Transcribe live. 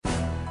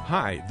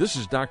Hi, this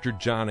is Dr.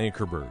 John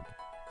Ankerberg.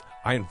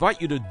 I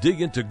invite you to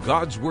dig into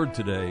God's Word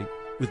today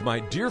with my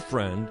dear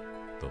friend,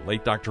 the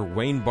late Dr.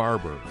 Wayne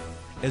Barber,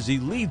 as he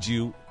leads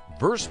you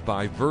verse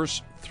by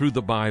verse through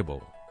the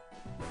Bible.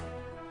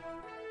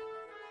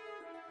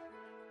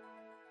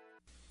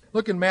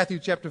 Look in Matthew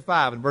chapter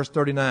 5 and verse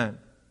 39.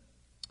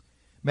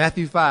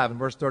 Matthew 5 and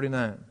verse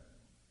 39.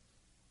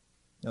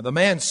 Now the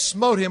man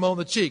smote him on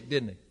the cheek,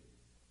 didn't he?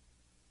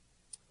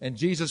 And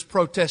Jesus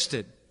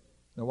protested.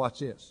 Now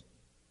watch this.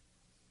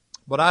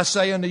 But I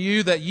say unto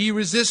you that ye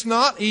resist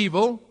not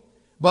evil,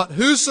 but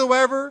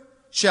whosoever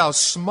shall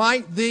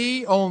smite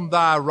thee on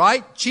thy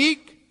right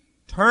cheek,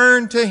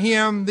 turn to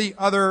him the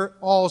other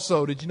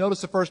also. Did you notice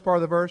the first part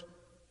of the verse?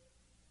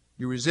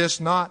 You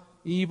resist not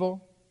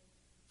evil.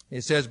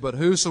 It says, but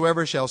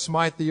whosoever shall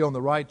smite thee on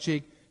the right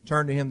cheek,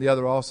 turn to him the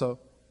other also.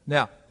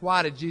 Now,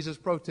 why did Jesus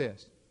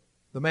protest?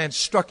 The man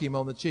struck him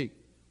on the cheek.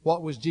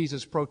 What was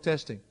Jesus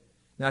protesting?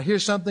 Now,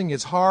 here's something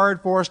that's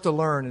hard for us to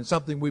learn and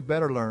something we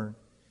better learn.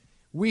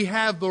 We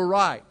have the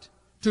right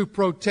to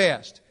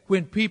protest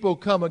when people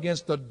come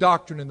against the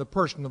doctrine and the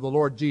person of the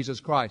Lord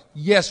Jesus Christ.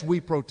 Yes, we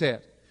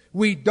protest.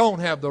 We don't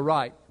have the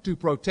right to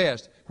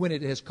protest when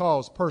it has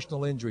caused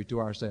personal injury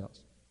to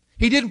ourselves.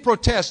 He didn't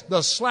protest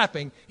the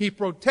slapping. He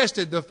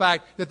protested the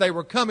fact that they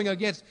were coming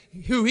against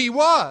who he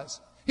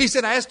was. He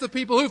said, ask the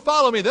people who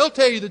follow me. They'll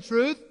tell you the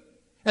truth.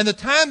 And the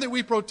time that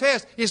we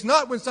protest is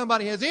not when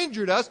somebody has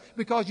injured us,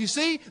 because you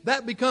see,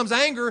 that becomes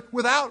anger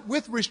without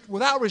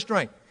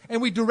restraint.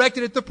 And we direct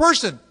it at the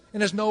person.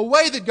 And there's no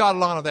way that God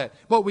will honor that.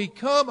 But we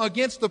come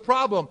against the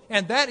problem,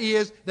 and that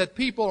is that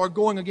people are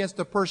going against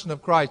the person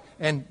of Christ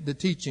and the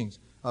teachings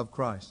of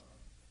Christ.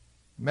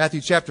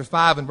 Matthew chapter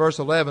 5 and verse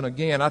 11,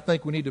 again, I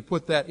think we need to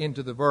put that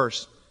into the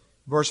verse.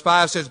 Verse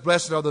 5 says,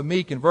 blessed are the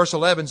meek, and verse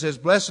 11 says,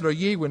 blessed are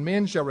ye when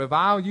men shall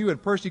revile you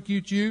and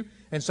persecute you,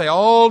 and say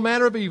all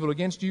manner of evil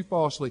against you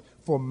falsely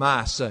for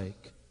my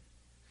sake.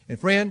 And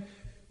friend,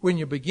 when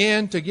you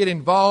begin to get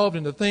involved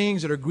in the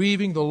things that are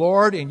grieving the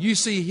Lord, and you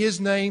see His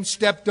name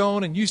stepped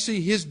on, and you see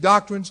His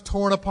doctrines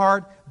torn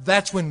apart,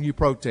 that's when you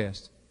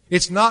protest.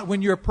 It's not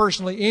when you're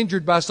personally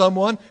injured by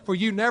someone, for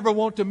you never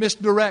want to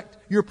misdirect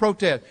your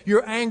protest.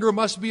 Your anger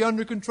must be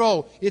under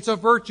control. It's a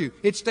virtue.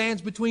 It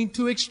stands between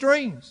two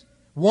extremes.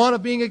 One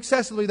of being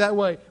excessively that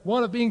way,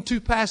 one of being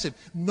too passive.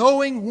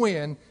 Knowing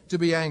when to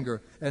be angry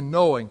and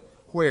knowing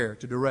where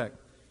to direct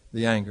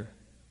the anger.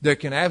 There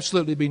can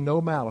absolutely be no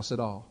malice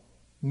at all.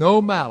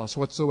 No malice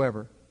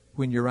whatsoever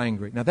when you're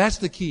angry. Now that's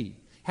the key.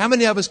 How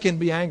many of us can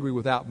be angry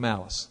without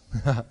malice?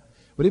 Would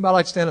anybody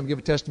like to stand up and give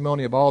a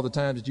testimony of all the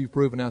times that you've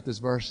proven out this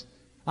verse?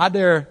 I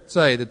dare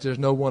say that there's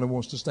no one who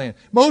wants to stand.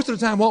 Most of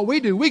the time what we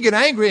do, we get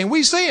angry and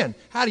we sin.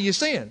 How do you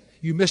sin?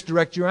 You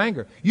misdirect your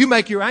anger. You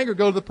make your anger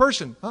go to the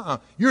person.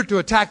 You're to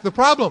attack the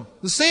problem,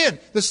 the sin.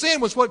 The sin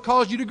was what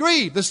caused you to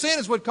grieve. The sin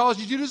is what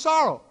causes you to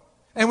sorrow.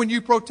 And when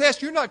you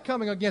protest, you're not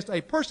coming against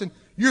a person.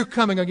 You're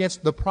coming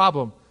against the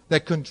problem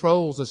that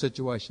controls the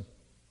situation.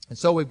 And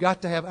so we've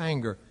got to have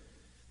anger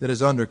that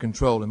is under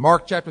control. In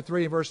Mark chapter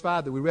 3 and verse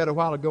 5 that we read a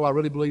while ago, I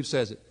really believe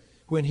says it.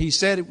 When he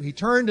said it, he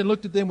turned and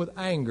looked at them with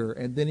anger,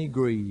 and then he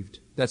grieved.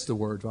 That's the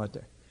word right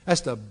there.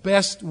 That's the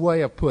best way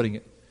of putting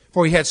it.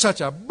 For he had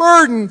such a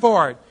burden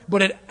for it,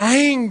 but it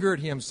angered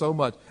him so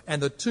much.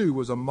 And the two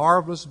was a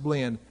marvelous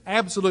blend,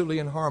 absolutely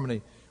in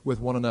harmony with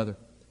one another.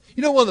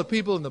 You know, one of the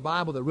people in the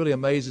Bible that really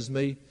amazes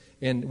me,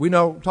 and we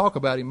don't talk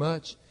about him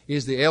much,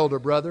 is the elder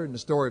brother in the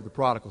story of the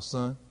prodigal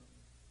son.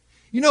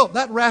 You know,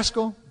 that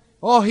rascal,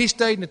 he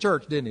stayed in the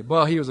church, didn't he?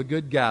 Well, he was a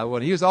good guy.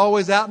 He was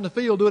always out in the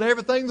field doing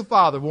everything the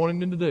father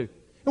wanted him to do.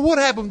 And what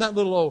happened when that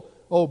little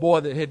old boy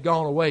that had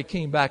gone away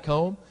came back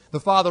home? The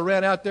father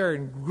ran out there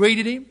and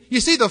greeted him. You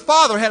see, the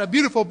father had a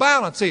beautiful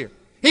balance here.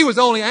 He was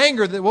only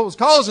angered at what was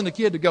causing the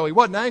kid to go. He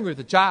wasn't angry at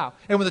the child.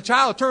 And when the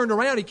child turned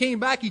around, he came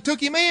back, he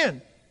took him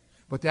in.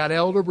 But that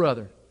elder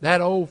brother,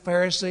 that old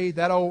Pharisee,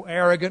 that old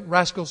arrogant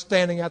rascal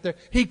standing out there,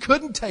 he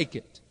couldn't take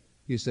it,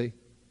 you see.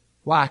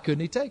 Why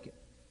couldn't he take it?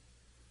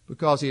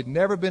 Because he had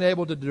never been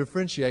able to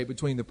differentiate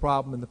between the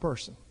problem and the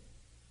person.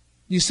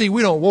 You see,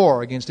 we don't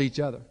war against each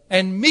other.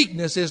 And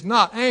meekness is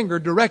not anger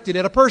directed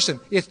at a person.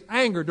 It's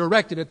anger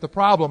directed at the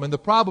problem. And the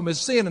problem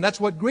is sin, and that's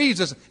what grieves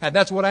us, and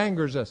that's what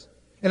angers us.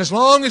 And as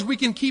long as we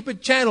can keep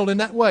it channeled in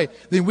that way,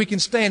 then we can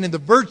stand in the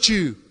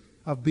virtue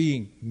of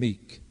being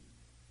meek.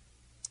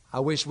 I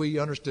wish we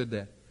understood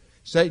that.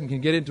 Satan can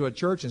get into a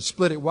church and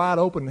split it wide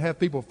open and have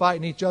people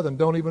fighting each other and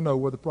don't even know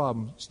where the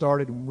problem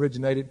started and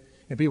originated,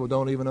 and people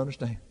don't even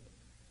understand.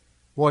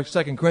 Boy,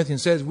 2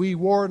 Corinthians says, we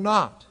war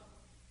not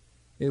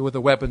with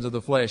the weapons of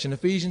the flesh. And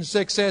Ephesians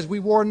 6 says, we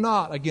war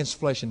not against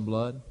flesh and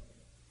blood,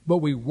 but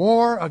we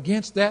war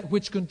against that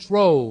which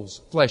controls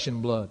flesh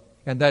and blood,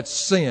 and that's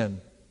sin.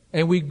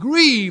 And we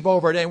grieve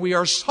over it, and we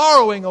are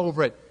sorrowing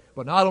over it.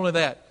 But not only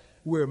that,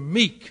 we're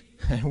meek,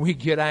 and we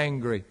get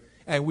angry,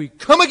 and we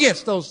come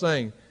against those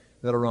things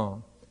that are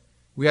wrong.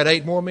 We had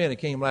 8 more men that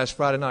came last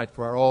Friday night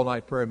for our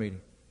all-night prayer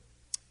meeting.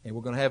 And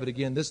we're going to have it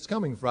again this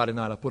coming Friday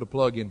night. I'll put a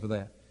plug in for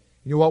that.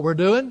 You know what we're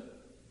doing?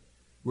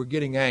 We're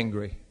getting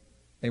angry,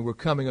 and we're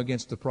coming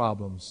against the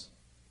problems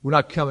We're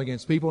not coming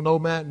against people.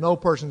 No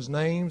person's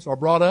names are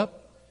brought up.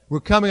 We're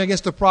coming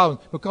against the problem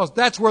because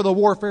that's where the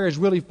warfare is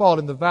really fought,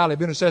 in the valley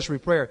of intercessory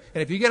prayer.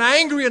 And if you get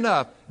angry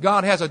enough,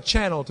 God has a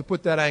channel to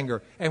put that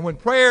anger. And when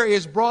prayer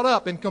is brought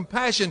up in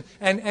compassion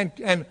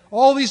and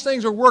all these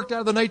things are worked out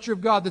of the nature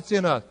of God that's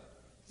in us,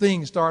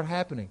 things start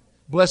happening.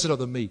 Blessed are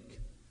the meek.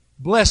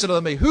 Blessed are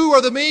the meek. Who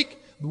are the meek?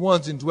 The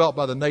ones indwelt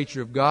by the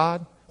nature of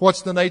God.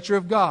 What's the nature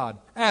of God?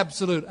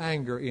 Absolute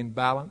anger in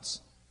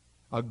balance.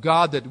 A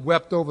God that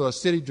wept over the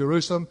city of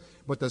Jerusalem,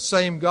 but the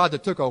same God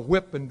that took a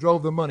whip and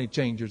drove the money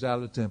changers out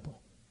of the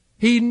temple.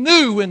 He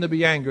knew when to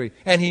be angry,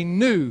 and He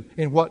knew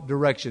in what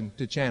direction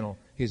to channel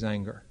His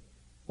anger.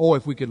 Oh,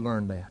 if we could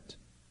learn that.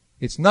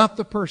 It's not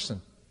the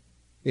person,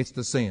 it's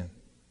the sin.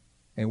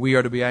 And we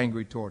are to be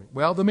angry toward it.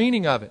 Well, the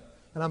meaning of it,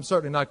 and I'm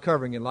certainly not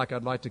covering it like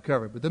I'd like to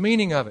cover it, but the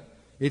meaning of it,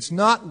 it's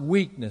not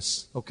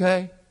weakness,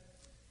 okay?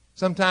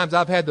 Sometimes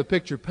I've had the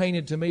picture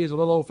painted to me as a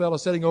little old fellow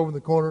sitting over in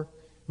the corner,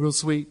 real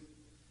sweet.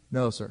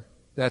 No, sir.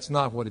 That's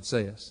not what it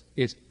says.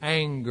 It's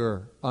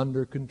anger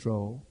under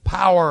control.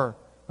 Power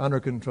under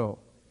control.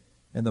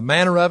 And the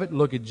manner of it,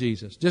 look at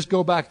Jesus. Just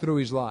go back through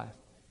His life.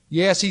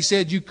 Yes, He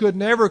said you could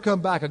never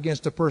come back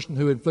against a person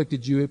who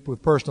inflicted you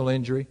with personal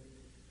injury.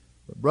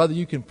 But brother,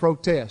 you can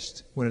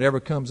protest when it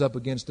ever comes up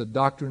against the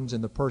doctrines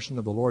and the person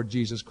of the Lord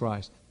Jesus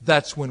Christ.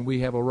 That's when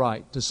we have a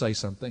right to say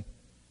something.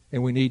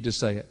 And we need to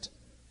say it.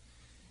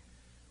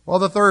 Well,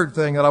 the third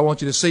thing that I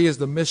want you to see is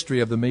the mystery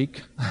of the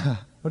meek.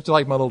 Don't you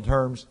like my little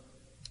terms?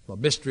 The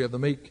mystery of the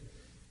meek.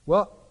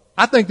 Well,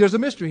 I think there's a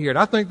mystery here, and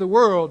I think the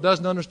world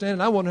doesn't understand,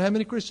 and I wonder how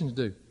many Christians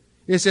do.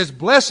 It says,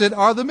 blessed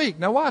are the meek.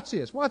 Now watch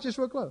this. Watch this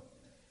real close.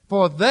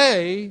 For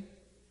they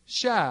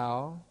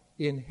shall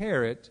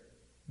inherit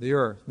the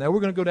earth. Now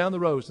we're going to go down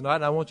the road tonight,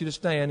 and I want you to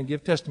stand and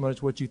give testimony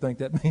to what you think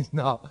that means.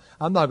 No,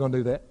 I'm not going to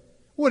do that.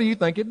 What do you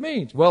think it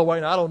means? Well,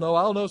 Wayne, I don't know.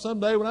 I'll know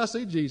someday when I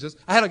see Jesus.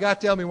 I had a guy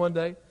tell me one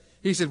day,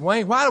 he said,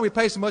 Wayne, why do we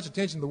pay so much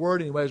attention to the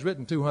Word anyway? It was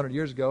written 200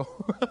 years ago.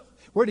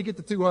 Where did he get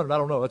the 200? I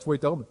don't know. That's what he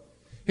told me.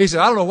 He said,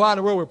 I don't know why in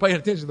the world we're paying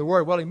attention to the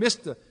Word. Well, he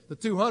missed the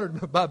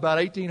 200 by about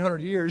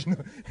 1,800 years.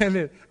 And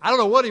then, I don't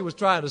know what he was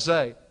trying to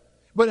say.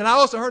 But and I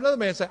also heard another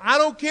man say, I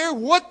don't care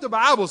what the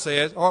Bible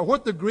says or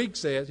what the Greek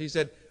says. He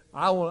said,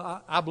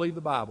 I believe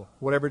the Bible.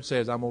 Whatever it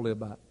says, I'm going to live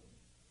by it.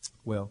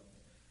 Well,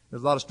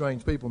 there's a lot of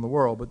strange people in the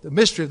world, but the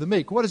mystery of the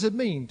meek, what does it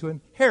mean to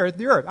inherit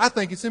the earth? I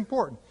think it's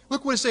important.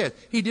 Look what it says.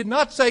 He did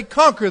not say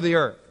conquer the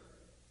earth.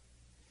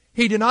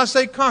 He did not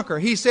say conquer.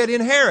 He said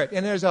inherit.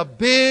 And there's a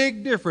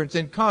big difference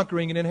in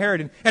conquering and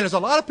inheriting. And there's a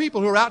lot of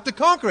people who are out to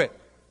conquer it.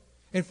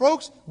 And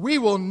folks, we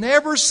will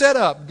never set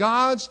up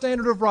God's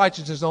standard of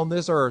righteousness on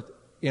this earth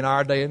in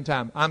our day and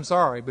time. I'm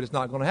sorry, but it's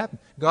not going to happen.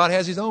 God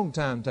has His own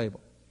timetable.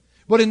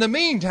 But in the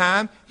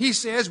meantime, He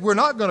says we're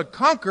not going to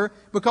conquer,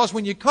 because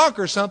when you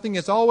conquer something,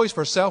 it's always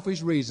for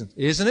selfish reasons,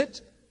 isn't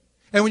it?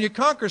 And when you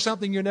conquer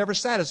something, you're never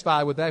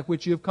satisfied with that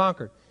which you've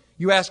conquered.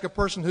 You ask a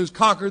person who's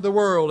conquered the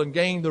world and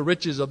gained the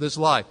riches of this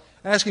life.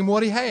 Ask him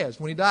what he has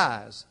when he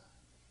dies.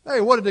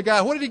 Hey, what did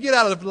he get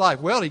out of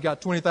life? Well, he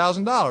got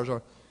 $20,000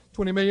 or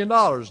 $20 million.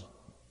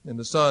 And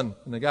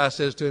the guy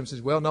says to him,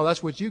 well, no,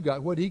 that's what you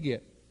got. What did he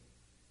get?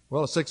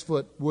 Well, a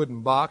 6-foot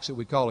wooden box that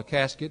we call a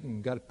casket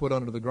and got it put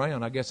under the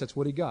ground. I guess that's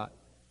what he got.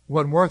 It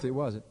wasn't worth it,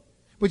 was it?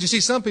 But you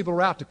see, some people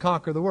are out to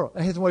conquer the world.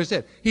 That's what he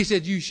said. He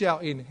said, you shall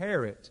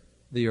inherit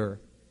the earth.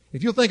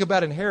 If you think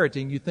about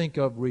inheriting, you think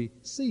of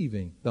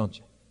receiving, don't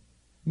you?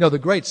 You know, the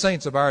great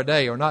saints of our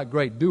day are not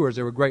great doers,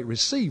 they were great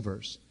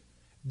receivers.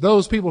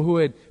 Those people who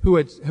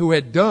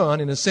had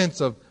done in a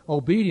sense of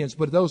obedience,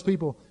 but those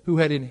people who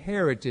had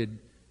inherited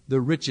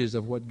the riches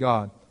of what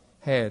God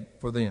had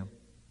for them.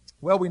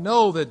 Well, we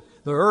know that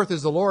the earth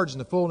is the Lord's and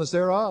the fullness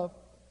thereof.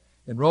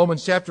 In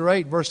Romans chapter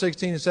 8, verse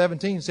 16 and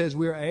 17 says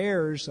we are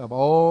heirs of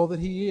all that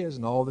He is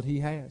and all that He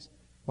has.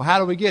 Well, how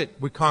do we get it?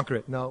 We conquer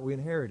it. No, we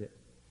inherit it.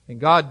 And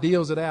God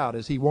deals it out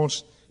as He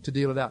wants to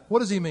deal it out. What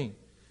does He mean?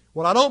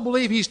 Well, I don't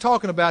believe He's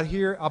talking about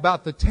here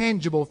about the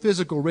tangible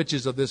physical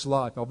riches of this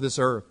life, of this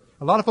earth.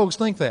 A lot of folks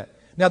think that.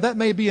 Now, that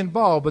may be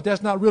involved, but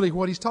that's not really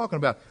what He's talking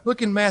about.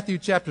 Look in Matthew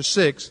chapter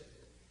 6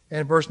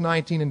 and verse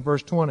 19 and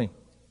verse 20.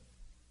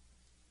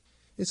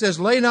 It says,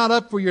 lay not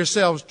up for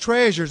yourselves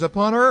treasures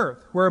upon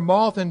earth, where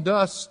moth and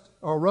dust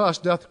or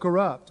rust doth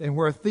corrupt, and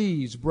where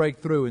thieves break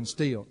through and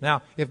steal.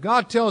 Now, if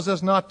God tells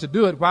us not to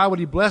do it, why would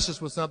He bless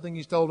us with something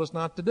He's told us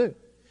not to do?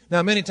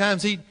 Now, many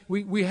times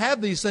we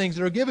have these things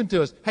that are given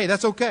to us. Hey,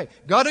 that's okay.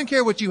 God doesn't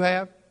care what you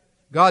have.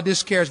 God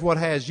just cares what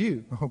has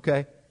you,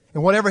 okay?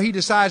 And whatever He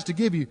decides to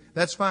give you,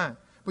 that's fine.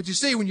 But you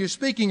see, when you're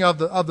speaking of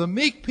the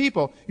meek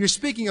people, you're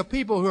speaking of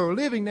people who are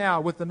living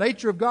now with the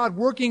nature of God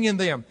working in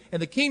them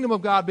and the kingdom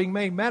of God being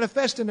made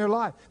manifest in their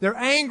life. They're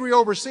angry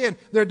over sin.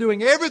 They're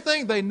doing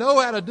everything they know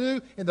how to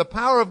do in the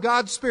power of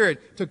God's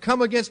Spirit to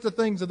come against the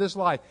things of this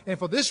life. And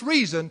for this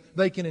reason,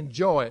 they can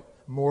enjoy it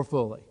more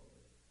fully.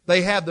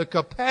 They have the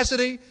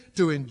capacity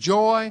to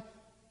enjoy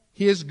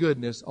His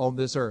goodness on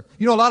this earth.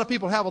 You know, a lot of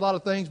people have a lot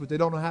of things, but they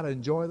don't know how to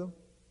enjoy them.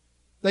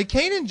 They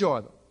can't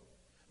enjoy them.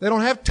 They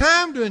don't have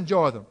time to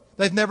enjoy them.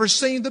 They've never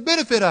seen the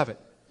benefit of it.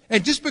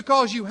 And just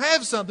because you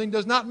have something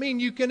does not mean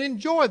you can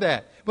enjoy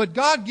that. But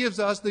God gives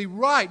us the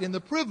right and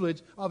the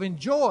privilege of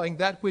enjoying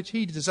that which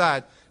He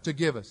decides to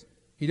give us.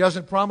 He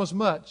doesn't promise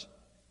much.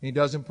 He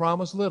doesn't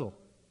promise little.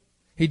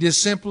 He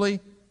just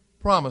simply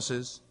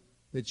promises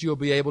that you'll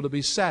be able to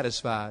be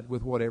satisfied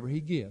with whatever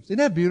He gives. Isn't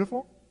that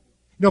beautiful?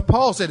 You know,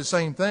 Paul said the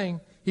same thing.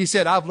 He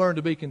said, I've learned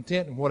to be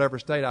content in whatever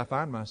state I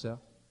find myself.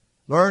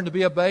 Learn to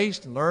be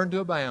abased and learn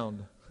to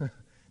abound.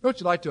 Don't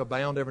you like to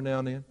abound every now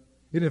and then?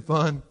 Isn't it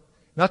fun?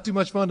 Not too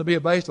much fun to be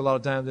abased a lot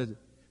of times, is it?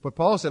 But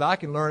Paul said,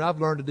 I've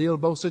learned to deal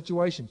in both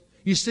situations.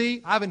 You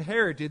see, I've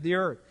inherited the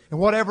earth. And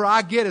whatever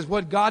I get is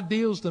what God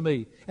deals to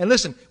me. And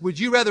listen, would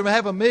you rather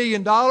have $1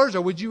 million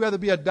or would you rather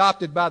be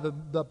adopted by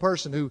the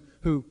person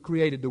who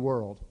created the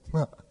world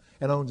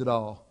and owns it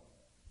all?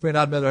 Friend,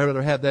 I'd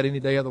rather have that any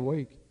day of the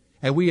week.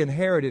 And we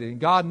inherited it. And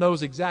God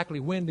knows exactly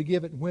when to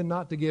give it and when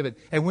not to give it.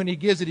 And when He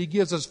gives it, He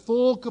gives us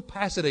full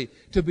capacity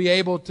to be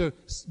able to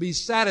be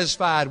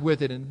satisfied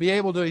with it and be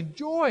able to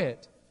enjoy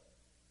it.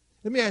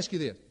 Let me ask you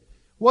this.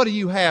 What do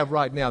you have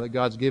right now that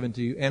God's given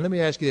to you? And let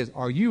me ask you this.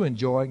 Are you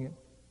enjoying it?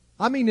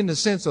 I mean in the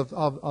sense of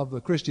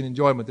the Christian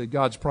enjoyment that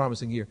God's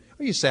promising here.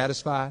 Are you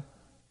satisfied?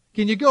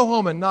 Can you go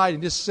home at night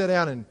and just sit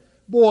down and,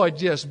 boy,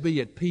 just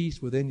be at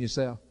peace within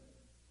yourself?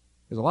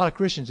 There's a lot of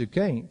Christians who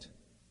can't.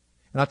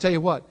 And I'll tell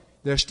you what,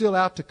 they're still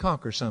out to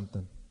conquer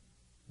something.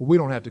 Well, we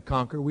don't have to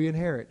conquer, we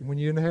inherit. And when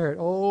you inherit,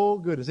 oh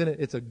goodness, isn't it?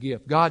 It's a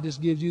gift. God just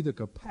gives you the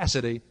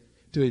capacity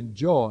to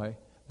enjoy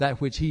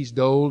that which He's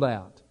doled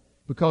out.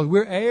 Because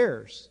we're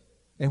heirs.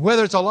 And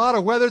whether it's a lot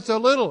or whether it's a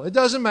little, it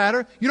doesn't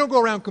matter. You don't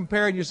go around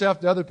comparing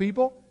yourself to other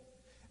people.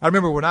 I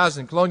remember when I was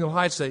in Colonial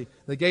Heights,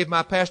 they gave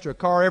my pastor a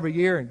car every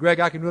year. And Greg,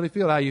 I can really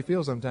feel how you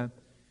feel sometimes.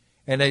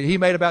 And he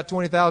made about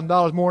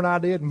 $20,000 more than I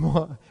did.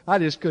 And I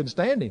just couldn't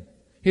stand him.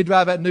 He'd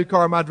drive that new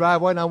car in my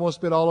driveway and I want to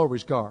spit all over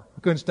his car.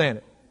 I couldn't stand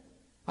it.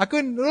 I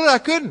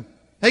couldn't.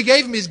 They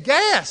gave him his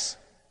gas.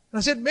 And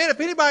I said, man, if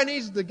anybody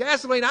needs the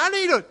gasoline, I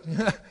need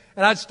it.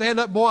 And I'd stand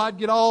up, boy, I'd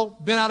get all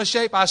bent out of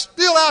shape. I was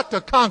still out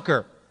to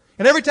conquer.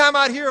 And every time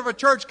I'd hear of a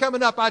church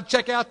coming up, I'd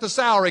check out the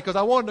salary because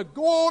I wanted to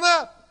go on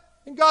up.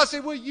 And God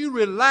said, will you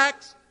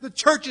relax? The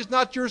church is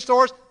not your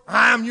source.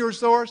 I'm your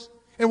source.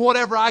 And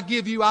whatever I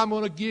give you, I'm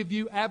going to give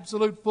you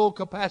absolute full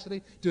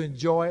capacity to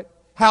enjoy it.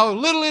 How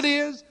little it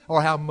is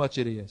or how much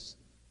it is.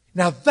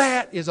 Now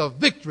that is a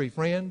victory,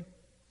 friend.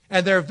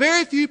 And there are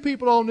very few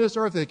people on this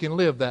earth that can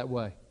live that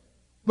way.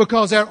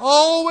 Because they're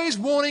always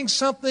wanting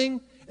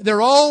something.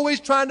 They're always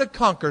trying to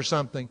conquer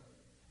something.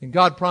 And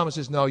God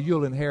promises, no,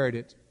 you'll inherit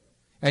it.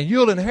 And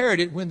you'll inherit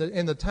it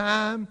in the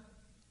time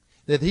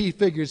that He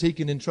figures He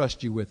can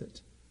entrust you with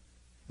it.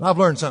 And I've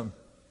learned something.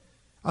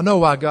 I know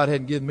why God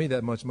hadn't given me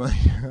that much money.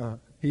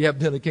 He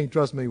evidently can't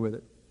trust me with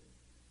it.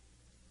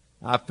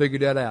 I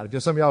figured that out.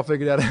 Just some of y'all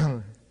figured that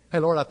out. Hey,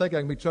 Lord, I think I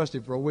can be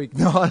trusted for a week.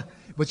 No,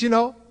 but you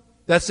know,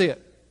 that's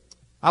it.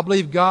 I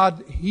believe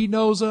God, He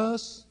knows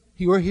us.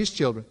 We're His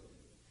children.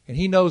 And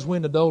He knows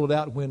when to dole it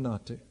out and when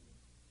not to.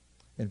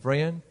 And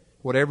friend,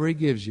 whatever He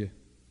gives you,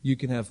 you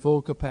can have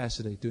full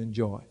capacity to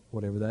enjoy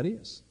whatever that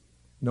is.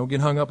 Don't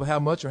get hung up on how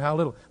much or how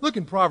little. Look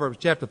in Proverbs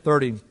chapter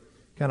 30 and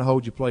kind of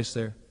hold your place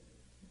there.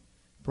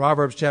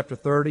 Proverbs chapter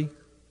 30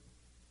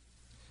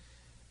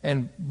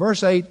 and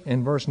verse 8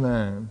 and verse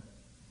 9.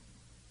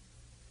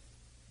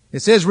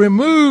 It says,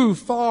 remove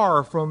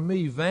far from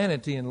me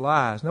vanity and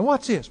lies. Now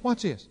watch this,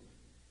 watch this.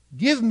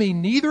 Give me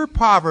neither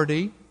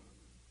poverty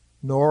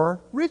nor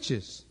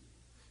riches.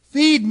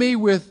 Feed me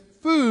with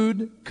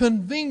food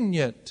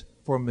convenient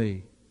for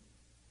me.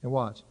 And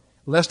watch.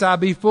 Lest I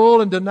be full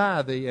and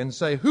deny thee and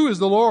say, who is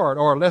the Lord?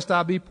 Or lest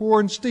I be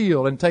poor and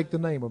steal and take the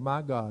name of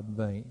my God in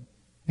vain.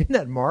 Isn't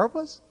that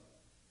marvelous?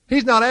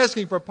 He's not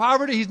asking for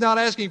poverty. He's not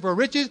asking for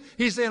riches.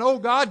 He's saying, oh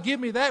God, give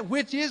me that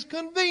which is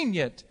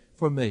convenient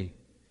for me.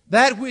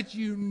 That which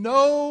you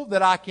know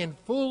that I can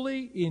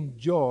fully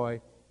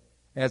enjoy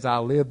as I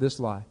live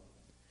this life.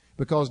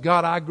 Because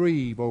God, I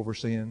grieve over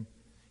sin.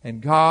 And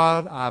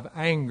God, I've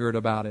angered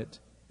about it.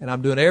 And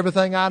I'm doing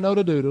everything I know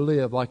to do to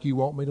live like you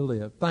want me to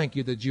live. Thank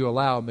you that you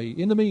allow me,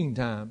 in the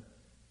meantime,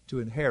 to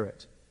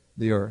inherit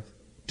the earth.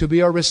 To be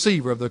a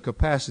receiver of the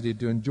capacity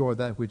to enjoy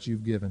that which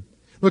you've given.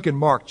 Look in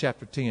Mark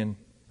chapter 10.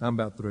 I'm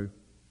about through.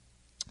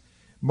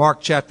 Mark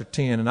chapter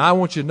 10. And I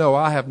want you to know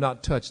I have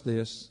not touched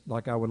this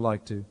like I would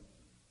like to.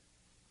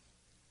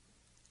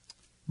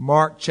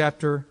 Mark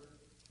chapter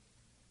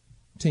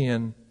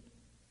 10.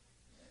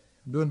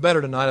 I'm doing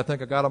better tonight. I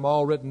think I got them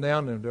all written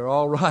down and they're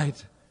all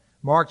right.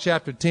 Mark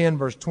chapter 10,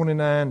 verse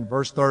 29,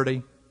 verse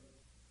 30.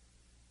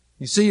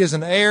 You see, as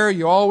an heir,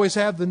 you always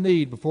have the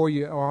need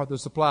or the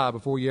supply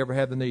before you ever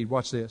have the need.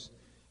 Watch this.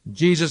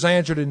 Jesus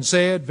answered and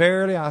said,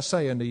 verily I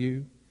say unto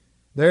you,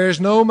 there is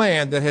no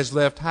man that has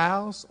left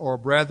house or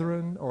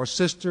brethren or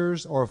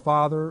sisters or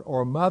father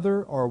or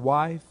mother or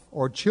wife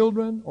or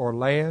children or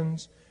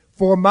lands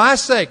for my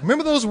sake.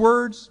 Remember those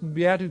words,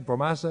 Beatitude, for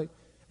my sake,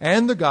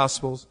 and the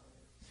Gospels.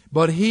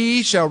 But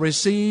he shall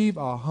receive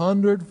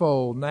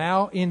 100-fold.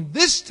 Now, in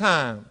this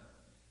time,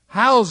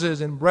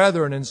 houses and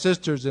brethren and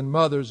sisters and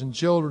mothers and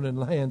children and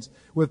lands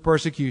with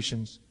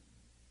persecutions.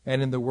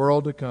 and in the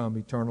world to come,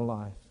 eternal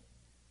life.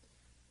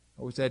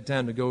 I wish I had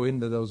time to go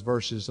into those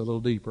verses a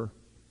little deeper.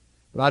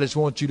 But I just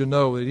want you to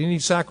know that any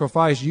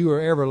sacrifice you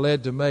are ever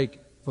led to make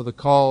for the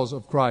cause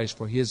of Christ,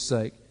 for His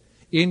sake,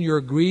 in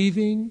your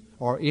grieving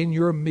or in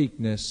your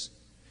meekness,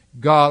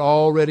 God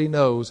already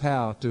knows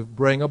how to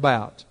bring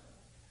about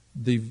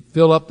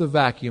fill up the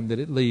vacuum that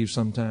it leaves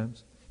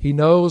sometimes. He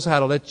knows how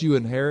to let you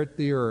inherit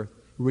the earth,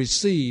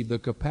 receive the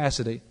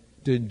capacity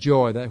to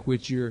enjoy that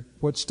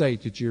what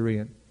state that you're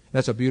in.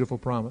 That's a beautiful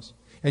promise.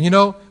 And you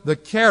know, the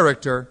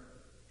character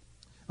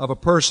of a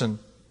person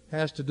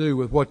has to do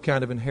with what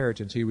kind of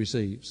inheritance he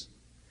receives.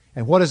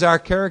 And what is our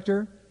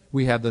character?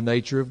 We have the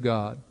nature of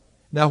God.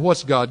 Now,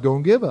 what's God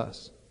going to give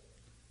us?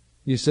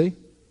 You see,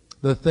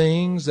 the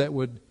things that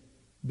would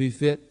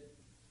befit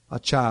a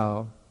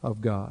child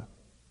of God.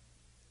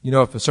 You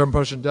know, if a certain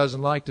person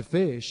doesn't like to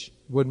fish, it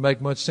wouldn't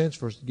make much sense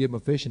for us to give him a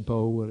fishing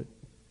pole, would it?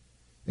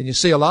 And you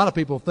see, a lot of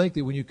people think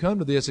that when you come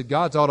to this, that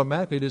God's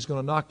automatically just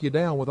going to knock you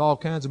down with all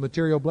kinds of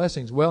material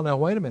blessings. Well, now,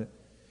 wait a minute.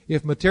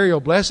 If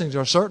material blessings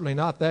are certainly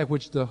not that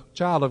which the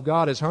child of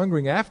God is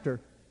hungering after,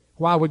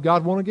 why would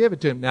God want to give it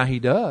to him? Now, He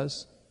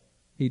does.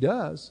 He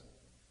does.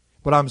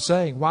 But I'm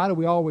saying, why do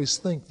we always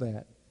think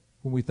that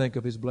when we think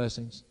of His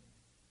blessings?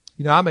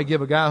 You know, I may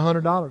give a guy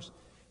 $100,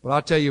 but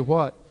I'll tell you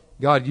what,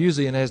 God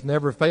usually and has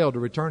never failed to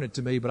return it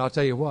to me, but I'll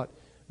tell you what,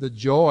 the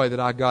joy that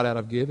I got out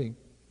of giving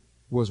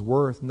was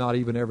worth not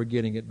even ever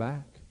getting it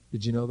back.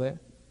 Did you know that?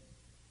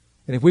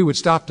 And if we would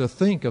stop to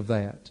think of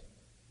that,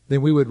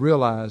 then we would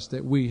realize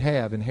that we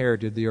have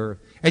inherited the earth.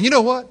 And you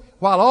know what?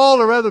 While all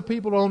the other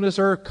people on this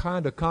earth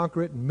kind of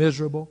conquer it and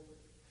miserable,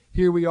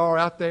 here we are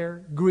out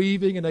there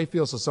grieving and they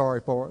feel so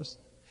sorry for us.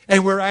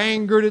 And we're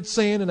angered at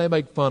sin and they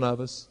make fun of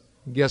us.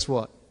 And guess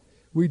what?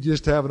 We're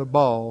just having a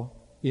ball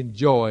in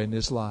joy in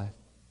this life.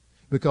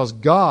 Because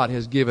God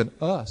has given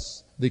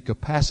us the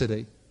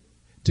capacity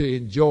to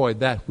enjoy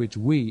that which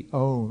we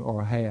own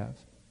or have.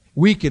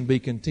 We can be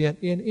content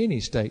in any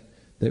state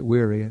that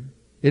we're in.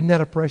 Isn't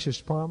that a precious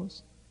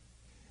promise?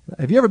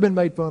 Have you ever been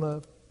made fun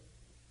of?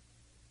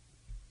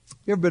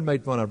 You ever been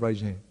made fun of?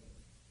 Raise your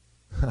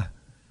hand.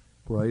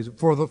 Praise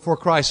for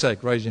Christ's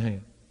sake, raise your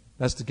hand.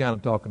 That's the kind I'm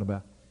talking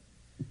about.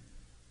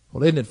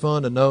 Well, isn't it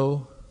fun to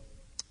know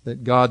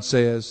that God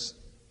says,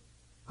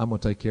 I'm going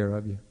to take care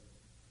of you?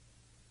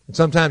 And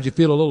sometimes you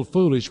feel a little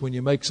foolish when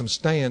you make some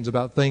stands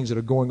about things that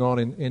are going on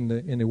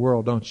in the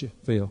world, don't you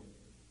feel?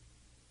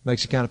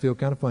 Makes you kind of feel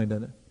kind of funny,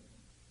 doesn't it?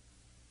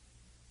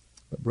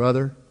 But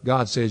brother,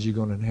 God says you're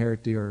going to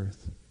inherit the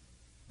earth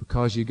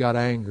because you got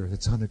anger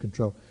that's under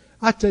control.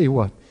 I tell you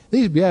what,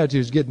 these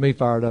Beatitudes get me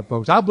fired up,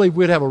 folks. I believe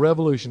we'd have a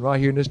revolution right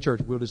here in this church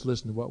if we'll just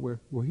listen to what we're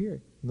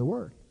hearing in the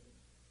Word.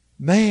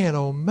 Man,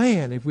 oh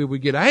man, if we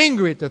would get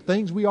angry at the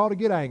things we ought to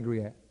get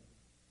angry at.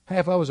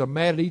 Half of us are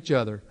mad at each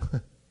other.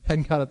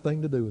 Hadn't got a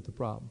thing to do with the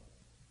problem.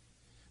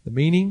 The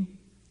meaning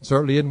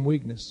certainly isn't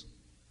weakness.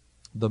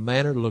 The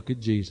manner, look at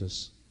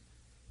Jesus.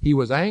 He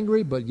was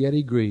angry, but yet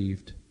He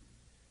grieved.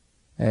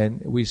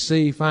 And we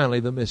see finally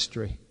the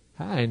mystery.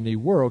 How in the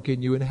world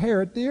can you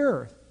inherit the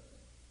earth?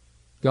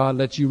 God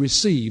lets you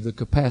receive the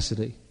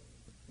capacity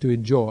to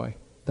enjoy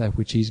that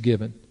which He's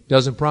given.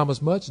 Doesn't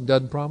promise much and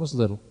doesn't promise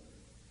little.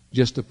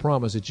 Just a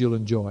promise that you'll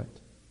enjoy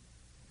it.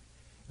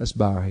 Let's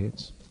bow our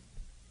heads.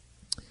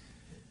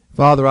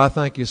 Father, I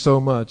thank You so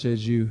much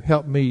as You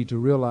help me to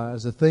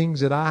realize the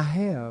things that I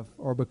have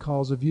are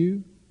because of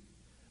You.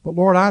 But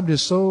Lord, I'm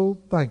just so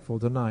thankful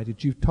tonight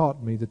that You've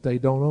taught me that they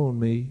don't own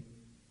me.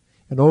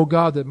 And oh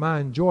God, that my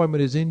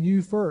enjoyment is in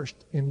You first.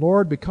 And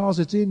Lord, because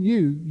it's in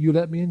You, You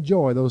let me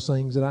enjoy those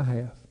things that I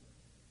have.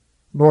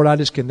 Lord, I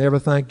just can never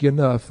thank You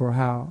enough for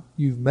how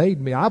You've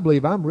made me. I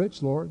believe I'm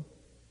rich, Lord.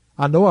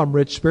 I know I'm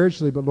rich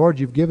spiritually, but Lord,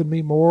 You've given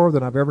me more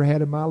than I've ever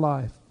had in my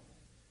life.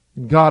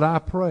 And God, I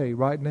pray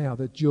right now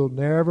that You'll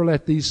never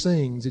let these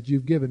things that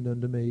You've given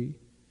unto me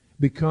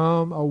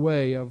become a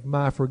way of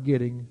my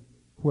forgetting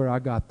where I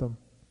got them.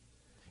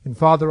 And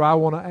Father, I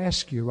want to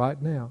ask You right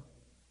now,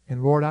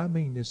 and Lord, I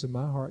mean this in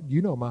my heart.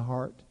 You know my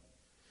heart.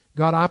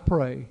 God, I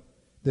pray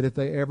that if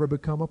they ever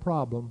become a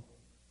problem,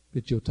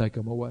 that You'll take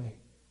them away.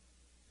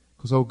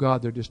 Because, oh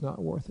God, they're just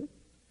not worth it.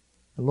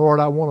 And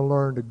Lord, I want to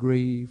learn to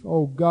grieve.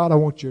 Oh God, I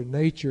want Your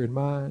nature and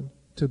mine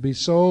to be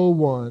so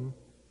one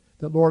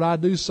that, Lord, I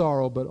do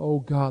sorrow, but, oh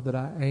God, that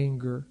I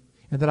anger,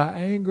 and that I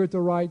anger at the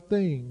right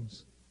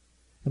things.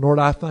 And Lord,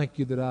 I thank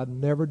You that I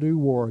never do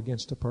war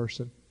against a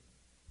person,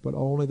 but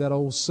only that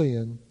old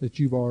sin that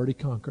You've already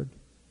conquered.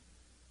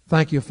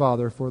 Thank You,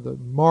 Father, for the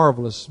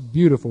marvelous,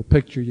 beautiful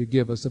picture You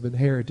give us of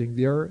inheriting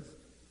the earth.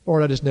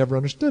 Lord, I just never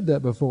understood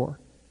that before.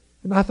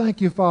 And I thank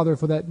You, Father,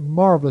 for that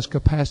marvelous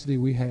capacity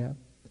we have.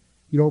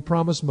 You don't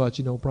promise much,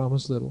 You don't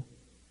promise little.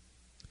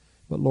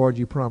 But Lord,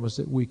 You promise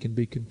that we can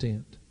be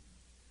content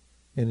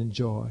and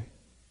enjoy.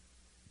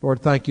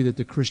 Lord, thank You that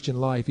the Christian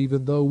life,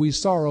 even though we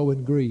sorrow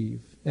and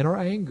grieve and are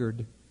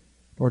angered,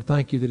 Lord,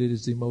 thank You that it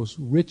is the most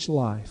rich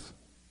life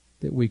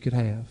that we could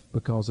have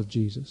because of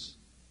Jesus.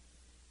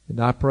 And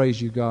I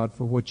praise You, God,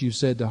 for what You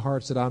said to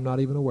hearts that I'm not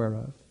even aware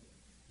of.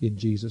 In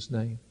Jesus'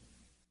 name.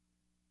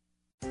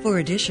 For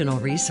additional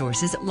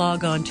resources,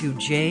 log on to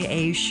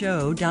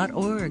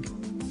jashow.org.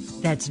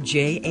 That's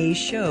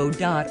jashow.org.